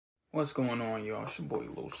What's going on, y'all? It's your boy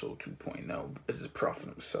Loso 2.0. This is Prophet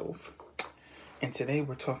himself. And today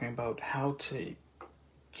we're talking about how to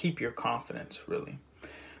keep your confidence, really.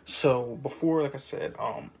 So before, like I said,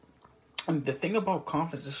 the thing about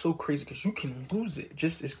confidence is so crazy because you can lose it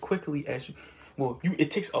just as quickly as it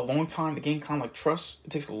takes a long time to gain kind of like trust.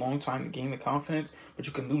 It takes a long time to gain the confidence, but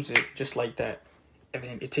you can lose it just like that. And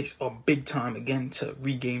then it takes a big time again to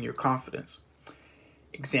regain your confidence.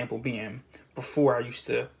 Example being, before I used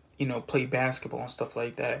to play basketball and stuff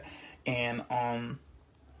like that. And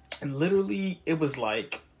literally it was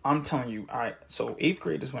like, I'm telling you, so 8th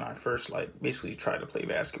grade is when I first basically tried to play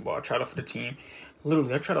basketball. I tried out for the team.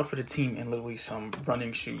 Literally, I tried out for the team in literally some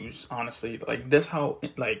running shoes, honestly. That's how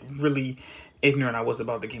really ignorant I was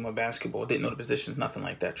about the game of basketball. Didn't know the positions, nothing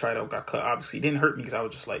like that. Tried out, got cut. Obviously, it didn't hurt me because I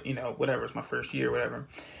was just whatever. It's my first year, whatever.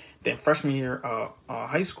 Then freshman year,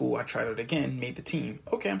 high school, I tried out again, made the team.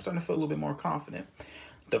 Okay, I'm starting to feel a little bit more confident.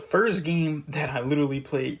 The first game that I literally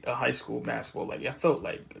played high school basketball, I felt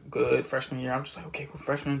good freshman year. I'm just okay, cool,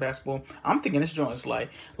 freshman basketball. I'm thinking this joint is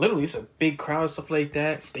literally it's a big crowd, stuff like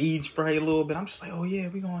that, stage fright a little bit. I'm just oh yeah,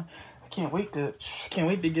 we going. I can't wait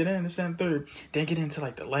to get in this and third. Then get into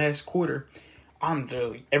the last quarter. I'm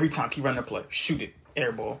literally every time keep running the play, shoot it,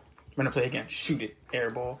 air ball. Run to play again, shoot it, air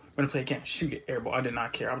ball. Run to play again, shoot it, air ball. I did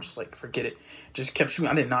not care. I was just forget it. Just kept shooting.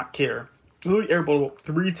 I did not care. Literally air ball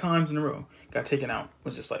 3 times in a row. Got taken out.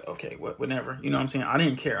 Was just okay, whatever. You know what I'm saying? I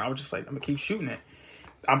didn't care. I was just I'm going to keep shooting it.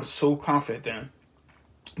 I was so confident then.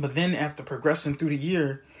 But then after progressing through the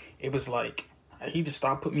year, it was he just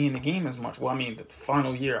stopped putting me in the game as much. Well, I mean, the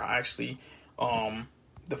final year, I actually,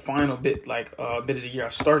 the final bit, bit of the year I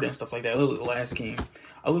started and stuff like that, literally the last game,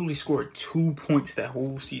 I literally scored 2 points that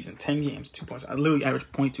whole season. 10 games, 2 points. I literally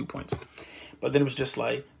averaged 0.2 points. But then it was just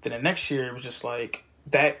then the next year, it was just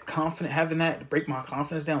that confident, having that to break my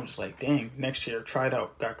confidence down, was just dang, next year, tried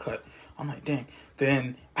out, got cut. I'm dang.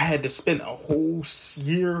 Then I had to spend a whole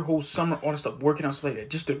year, whole summer, all that stuff, working out, stuff like that,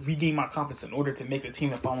 just to regain my confidence in order to make the team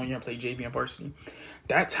the following year and play JV and varsity.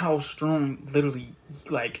 That's how strong, literally,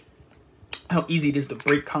 how easy it is to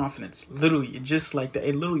break confidence. Literally, it just that.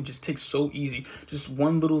 It literally just takes so easy. Just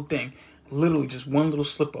one little thing, literally just one little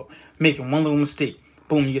slip up, making one little mistake,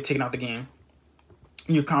 boom, you get taken out the game.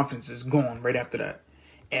 Your confidence is gone right after that.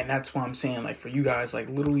 And that's why I'm saying, for you guys,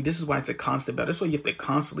 literally, this is why it's a constant battle. That's why you have to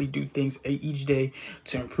constantly do things each day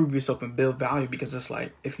to improve yourself and build value. Because it's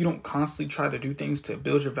if you don't constantly try to do things to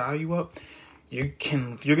build your value up, you're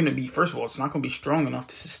going to be, first of all, it's not going to be strong enough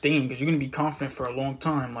to sustain because you're going to be confident for a long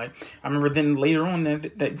time. I remember then later on,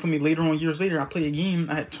 years later, I played a game,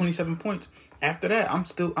 I had 27 points. After that,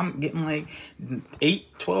 I'm getting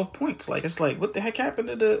 8, 12 points. It's what the heck happened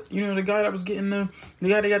to the guy that was getting the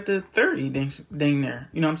guy that got the 30 dang there.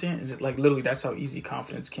 You know what I'm saying? Is it literally that's how easy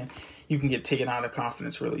confidence you can get taken out of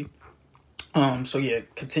confidence, really. So yeah,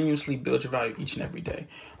 continuously build your value each and every day.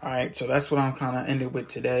 All right. So that's what I'm kind of ended with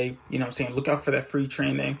today. You know what I'm saying? Look out for that free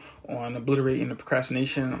training on obliterating the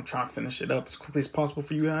procrastination. I'm trying to finish it up as quickly as possible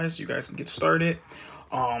for you guys. You guys can get started.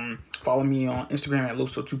 Follow me on Instagram at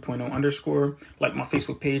Loso2.0_. Like my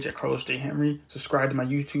Facebook page at Carlos J. Henry. Subscribe to my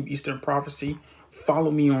YouTube Eastern Prophecy.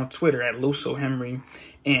 Follow me on Twitter at Loso Henry.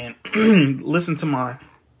 And listen to my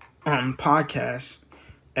podcast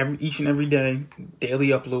each and every day. Daily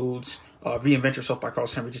uploads. Reinvent Yourself by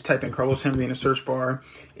Carlos Henry. Just type in Carlos Henry in the search bar.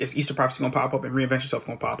 It's Eastern Prophecy going to pop up and Reinvent Yourself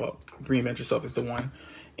going to pop up. Reinvent Yourself is the one.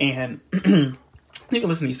 And you can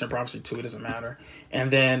listen to Eastern Prophecy too. It doesn't matter.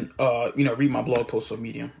 And then, read my blog post on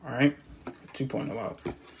Medium. All right. 2.0 out.